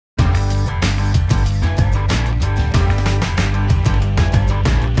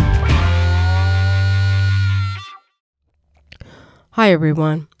Hi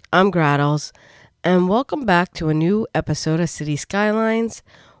everyone, I'm Grahtles, and welcome back to a new episode of City Skylines.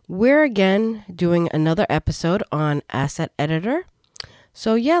 We're again doing another episode on Asset Editor.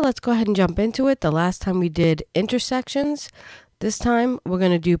 So yeah, let's go ahead and jump into it. The last time we did intersections. This time we're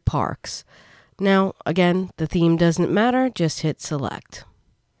going to do parks. Now, again, the theme doesn't matter, just hit select.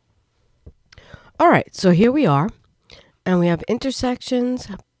 Alright, so here we are, and we have intersections,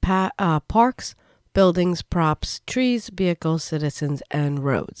 parks, buildings, props, trees, vehicles, citizens, and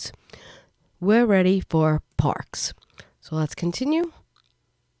roads. We're ready for parks. So let's continue.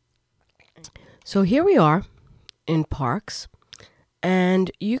 So here we are in parks,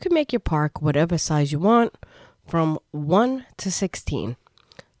 and you can make your park whatever size you want from 1 to 16.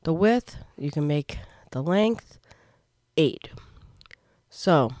 The width, you can make the length 8.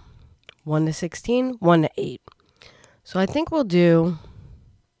 So 1 to 16, 1 to 8. So I think we'll do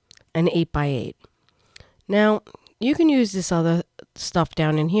an 8 by 8. Now, you can use this other stuff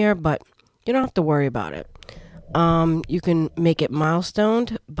down in here, but you don't have to worry about it. You can make it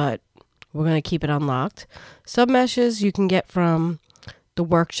milestoned, but we're going to keep it unlocked. Submeshes you can get from the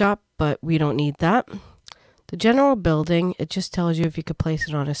workshop, but we don't need that. The general building, it just tells you if you could place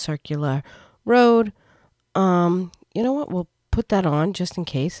it on a circular road. You know what? We'll put that on just in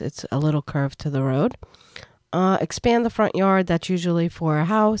case it's a little curve to the road. Expand the front yard. That's usually for a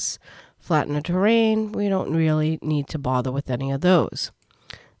house. Flatten the terrain. We don't really need to bother with any of those.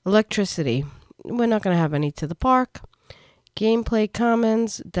 Electricity. We're not going to have any to the park. Gameplay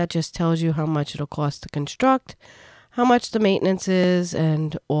commons. That just tells you how much it'll cost to construct, how much the maintenance is,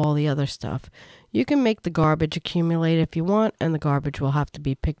 and all the other stuff. You can make the garbage accumulate if you want, and the garbage will have to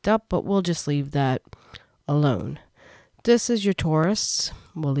be picked up, but we'll just leave that alone. This is your tourists.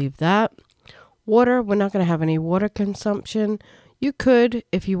 We'll leave that. Water. We're not going to have any water consumption. You could,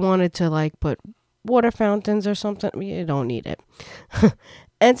 if you wanted to, put water fountains or something. You don't need it.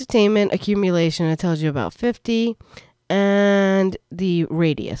 Entertainment accumulation, it tells you about 50. And the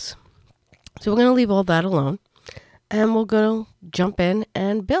radius. So we're going to leave all that alone. And we'll go jump in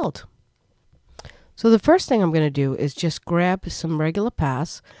and build. So the first thing I'm going to do is just grab some regular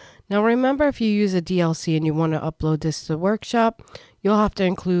paths. Now remember, if you use a DLC and you want to upload this to the workshop, you'll have to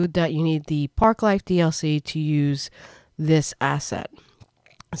include that you need the Park Life DLC to use this asset.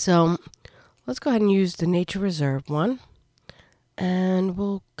 So let's go ahead and use the nature reserve one, and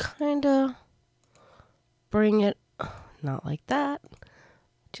we'll kind of bring it not like that,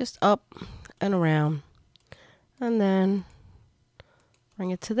 just up and around, and then bring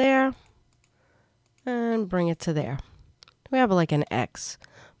it to there and bring it to there. We have like an X,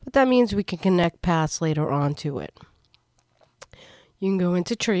 but that means we can connect paths later on to it. You can go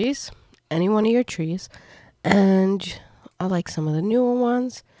into trees, any one of your trees, and I like some of the newer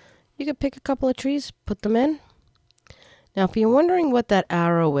ones. You could pick a couple of trees, put them in. Now, if you're wondering what that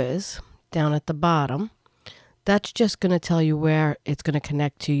arrow is down at the bottom, that's just going to tell you where it's going to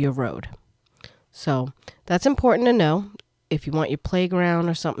connect to your road. So that's important to know. If you want your playground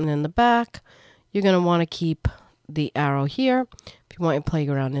or something in the back, you're going to want to keep the arrow here. If you want your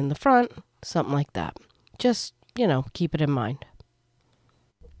playground in the front, something like that. Just, keep it in mind.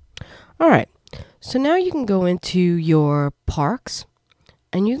 All right. So now you can go into your parks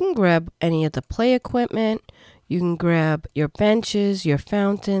and you can grab any of the play equipment. You can grab your benches, your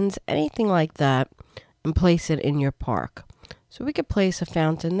fountains, anything like that, and place it in your park. So we could place a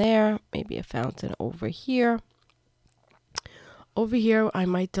fountain there, maybe a fountain over here. Over here, I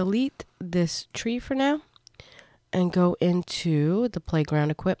might delete this tree for now and go into the playground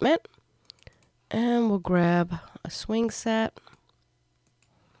equipment. And we'll grab a swing set.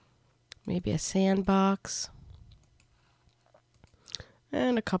 Maybe a sandbox,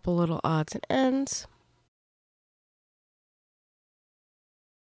 and a couple little odds and ends,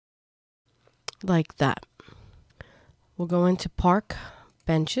 like that. We'll go into park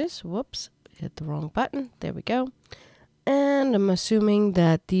benches. Whoops, hit the wrong button. There we go. And I'm assuming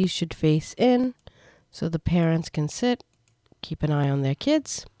that these should face in so the parents can sit, keep an eye on their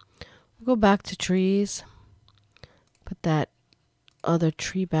kids. We'll go back to trees, put that other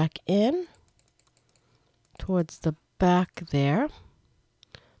tree back in towards the back there.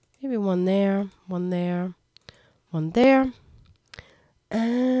 Maybe one there, one there, one there.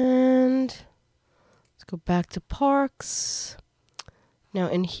 And let's go back to parks. Now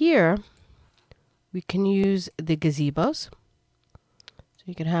in here, we can use the gazebos. So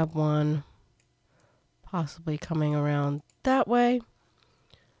you can have one possibly coming around that way.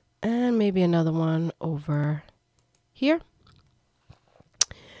 And maybe another one over here.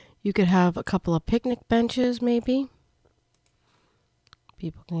 You could have a couple of picnic benches, maybe.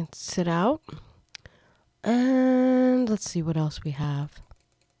 People can sit out. And let's see what else we have.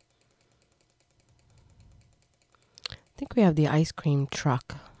 I think we have the ice cream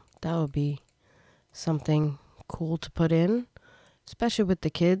truck. That would be something cool to put in, especially with the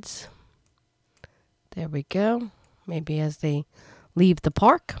kids. There we go. Maybe as they leave the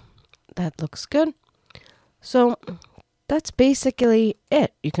park. That looks good. So that's basically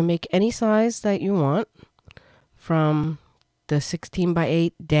it. You can make any size that you want from the 16 by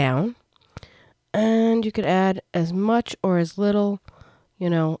 8 down. And you could add as much or as little,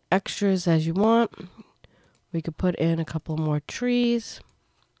 extras as you want. We could put in a couple more trees.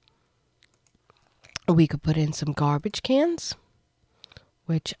 We could put in some garbage cans,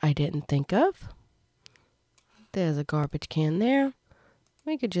 which I didn't think of. There's a garbage can there.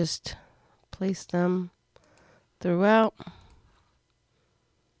 We could just place them throughout.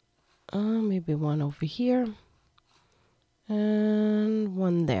 Maybe one over here. And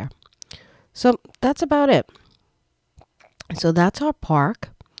one there. So that's about it. So that's our park.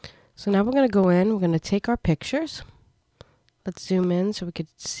 So now we're going to go in. We're going to take our pictures. Let's zoom in so we could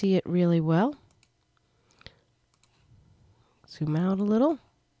see it really well. Zoom out a little.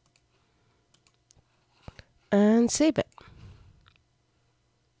 And save it.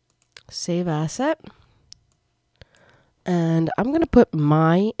 Save asset. And I'm going to put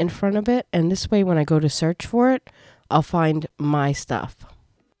my in front of it. And this way when I go to search for it, I'll find my stuff.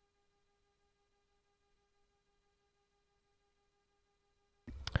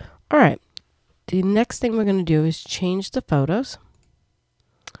 All right. The next thing we're going to do is change the photos.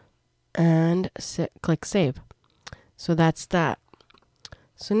 And click save. So that's that.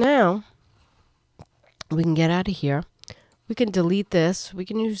 So now we can get out of here. We can delete this. We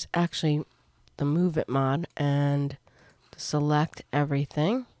can use actually the move it mod and select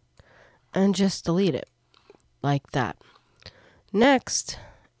everything and just delete it like that. Next,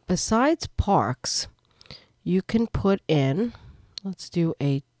 besides parks, you can put in, let's do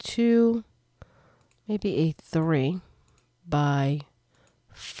a 2, maybe a 3 by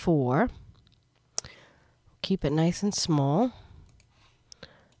 4. Keep it nice and small.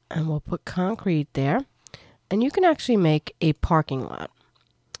 And we'll put concrete there. And you can actually make a parking lot.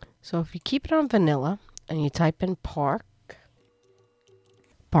 So if you keep it on vanilla and you type in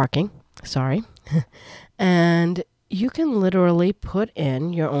parking, sorry, and you can literally put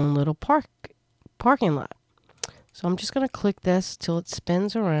in your own little parking lot. So I'm just going to click this till it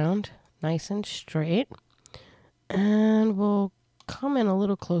spins around nice and straight. And we'll come in a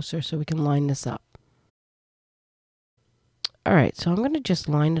little closer so we can line this up. All right, so I'm going to just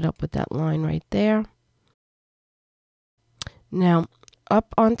line it up with that line right there. Now,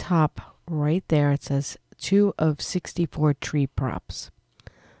 up on top right there, it says 2 of 64 tree props.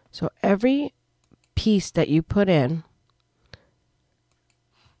 So every piece that you put in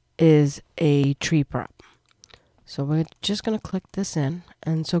is a tree prop. So we're just going to click this in.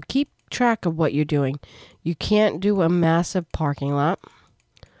 And so keep track of what you're doing. You can't do a massive parking lot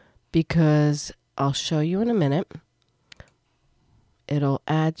because I'll show you in a minute. It'll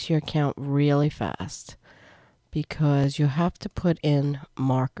add to your count really fast because you have to put in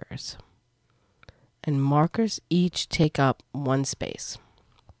markers. And markers each take up 1 space.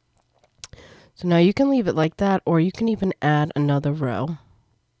 So now you can leave it like that, or you can even add another row.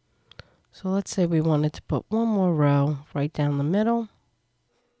 So let's say we wanted to put one more row right down the middle.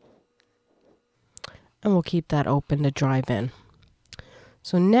 And we'll keep that open to drive in.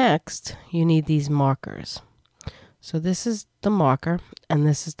 So next, you need these markers. So this is the marker, and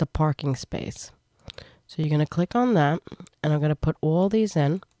this is the parking space. So you're going to click on that, and I'm going to put all these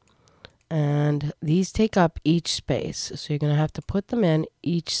in. And these take up each space. So you're going to have to put them in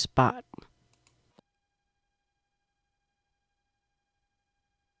each spot.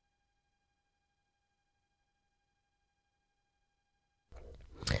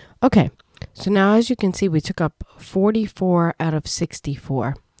 Okay, so now as you can see, we took up 44 out of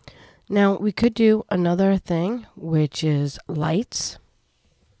 64. Now we could do another thing, which is lights.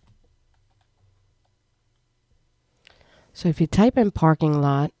 So if you type in parking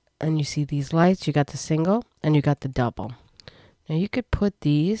lot and you see these lights, you got the single and you got the double. Now you could put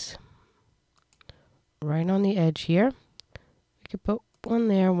these right on the edge here. You could put one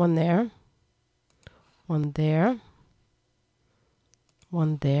there, one there, one there,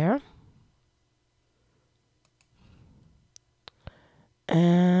 one there,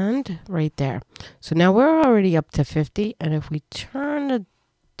 and right there. So now we're already up to 50, and if we turn it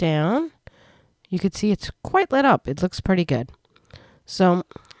down, you can see it's quite lit up. It looks pretty good. So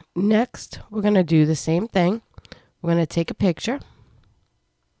next, we're going to do the same thing. We're going to take a picture.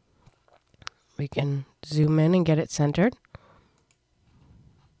 We can zoom in and get it centered.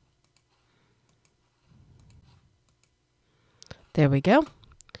 There we go.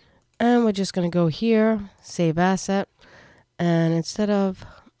 And we're just going to go here, save asset. And instead of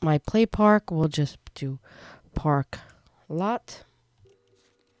my play park, we'll just do park lot.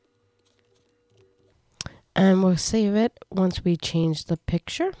 And we'll save it once we change the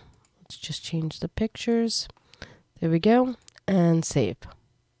picture. Let's just change the pictures. There we go. And save.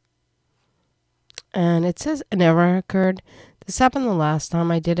 And it says an error occurred. This happened the last time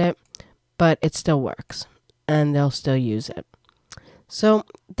I did it, but it still works. And they'll still use it. So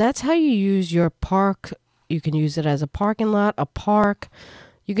that's how you use your park. You can use it as a parking lot, a park.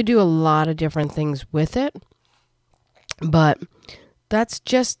 You could do a lot of different things with it. But that's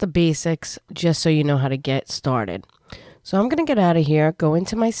just the basics, just so you know how to get started. So I'm going to get out of here, go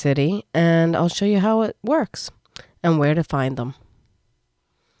into my city, and I'll show you how it works and where to find them.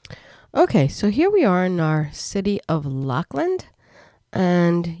 Okay, so here we are in our city of Lockland.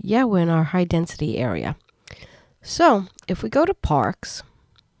 And yeah, we're in our high density area. So if we go to parks,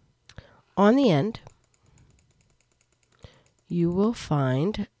 on the end, you will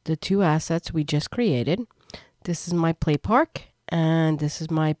find the two assets we just created. This is my play park, and this is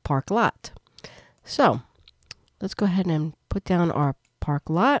my park lot. So let's go ahead and put down our park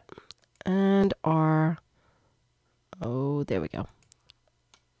lot and our, oh, there we go,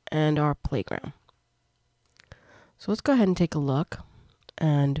 and our playground. So let's go ahead and take a look,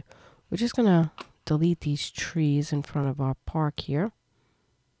 and we're just going to delete these trees in front of our park here.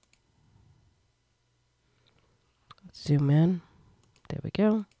 Let's zoom in. There we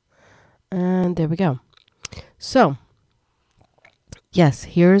go. And there we go. So, yes,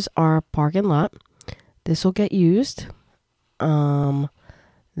 here's our parking lot. This will get used.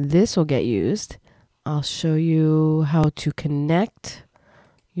 This will get used. I'll show you how to connect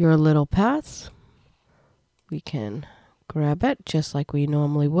your little paths. We can grab it just like we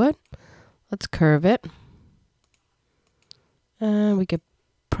normally would. Let's curve it. And we could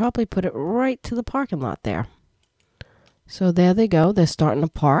probably put it right to the parking lot there. So there they go. They're starting to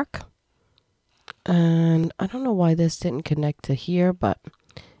park. And I don't know why this didn't connect to here, but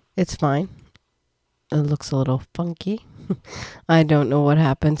it's fine. It looks a little funky. I don't know what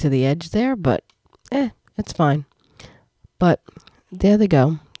happened to the edge there, but it's fine. But there they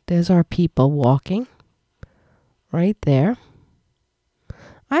go. There's our people walking right there.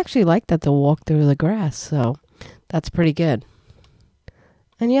 I actually like that they'll walk through the grass, so that's pretty good.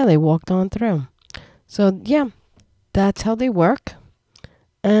 And yeah, they walked on through. So yeah, that's how they work.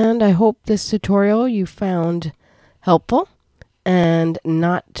 And I hope this tutorial you found helpful and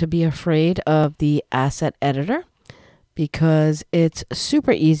not to be afraid of the asset editor, because it's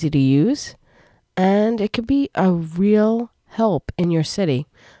super easy to use and it could be a real help in your city.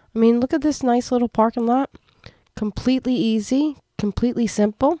 I mean, look at this nice little parking lot. Completely easy, completely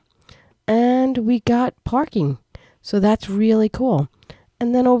simple, and we got parking. So that's really cool.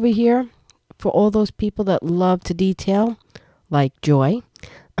 And then over here, for all those people that love to detail, like Joy,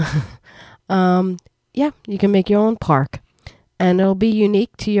 yeah, you can make your own park, and it'll be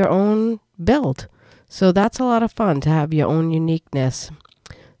unique to your own build. So that's a lot of fun to have your own uniqueness.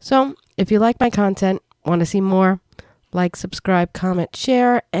 So if you like my content, want to see more, like, subscribe, comment,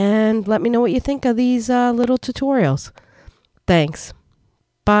 share, and let me know what you think of these little tutorials. Thanks.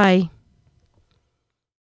 Bye.